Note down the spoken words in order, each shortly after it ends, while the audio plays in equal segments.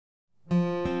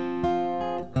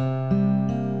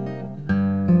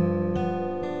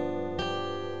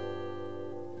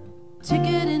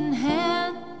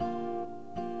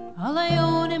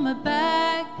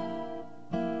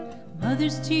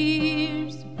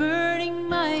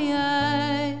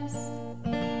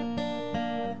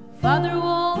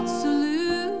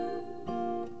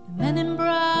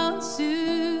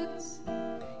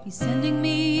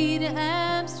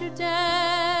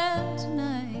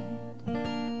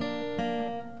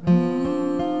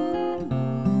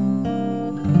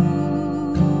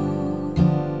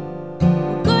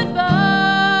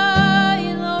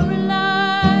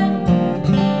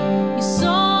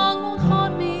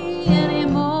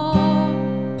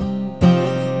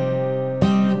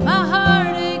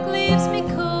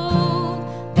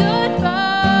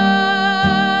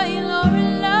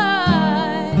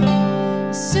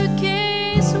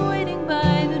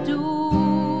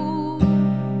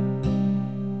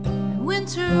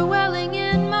winter welling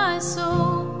in my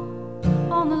soul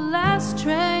on the last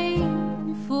train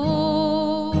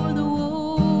before the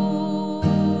war.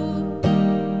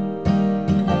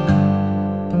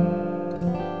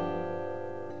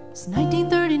 It's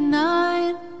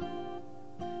 1939.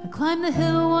 I climbed the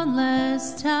hill one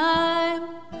last time,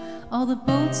 all the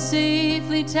boats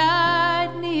safely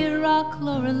tied near rock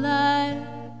Lorelei,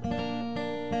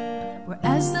 where,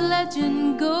 as the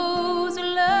legend goes, a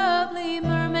lovely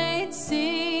mermaid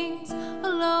sings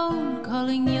alone,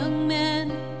 calling young men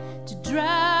to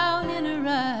drown in her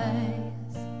eyes.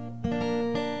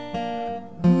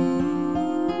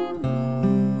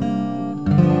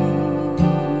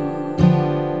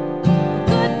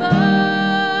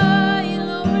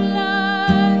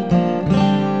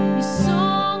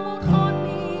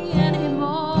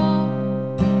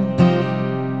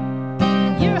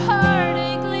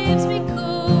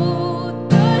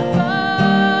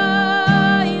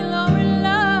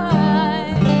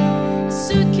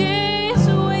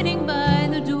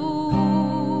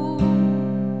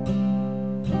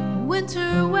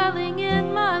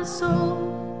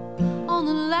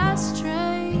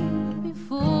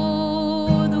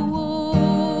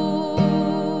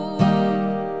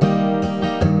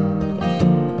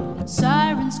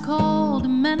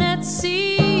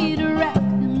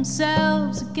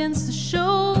 Against the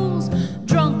shoals,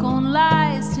 drunk on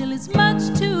lies till it's much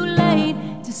too late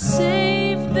to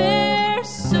save their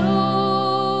souls.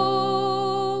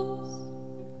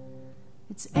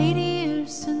 It's 80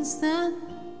 years since then.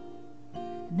 I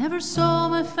never saw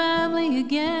my family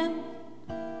again,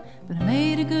 but I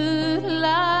made a good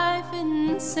life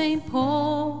in St.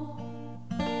 Paul.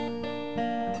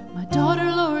 My daughter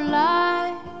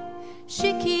Lorelei,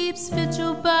 she keeps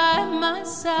vigil by my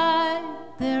side.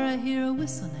 There I hear a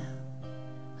whistle now,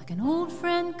 like an old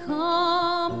friend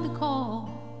come to call.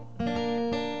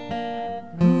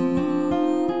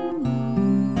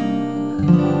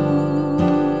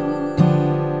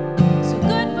 So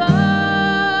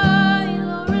goodbye,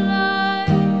 Lorelei.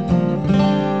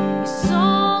 Your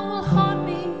song will haunt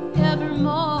me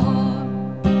evermore.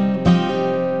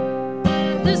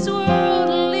 This world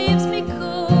leaves me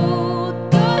cold.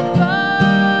 Goodbye,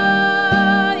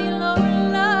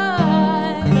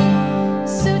 Lorelei.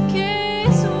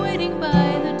 Suitcase waiting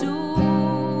by the door.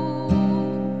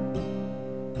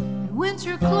 And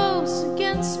winter close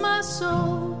against my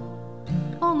soul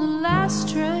on the last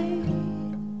train.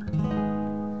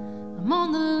 I'm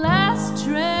on the last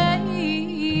train.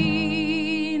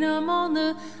 I'm on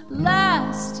the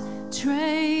last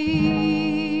train.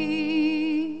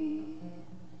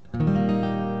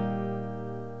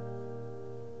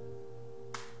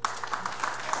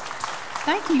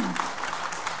 Thank you.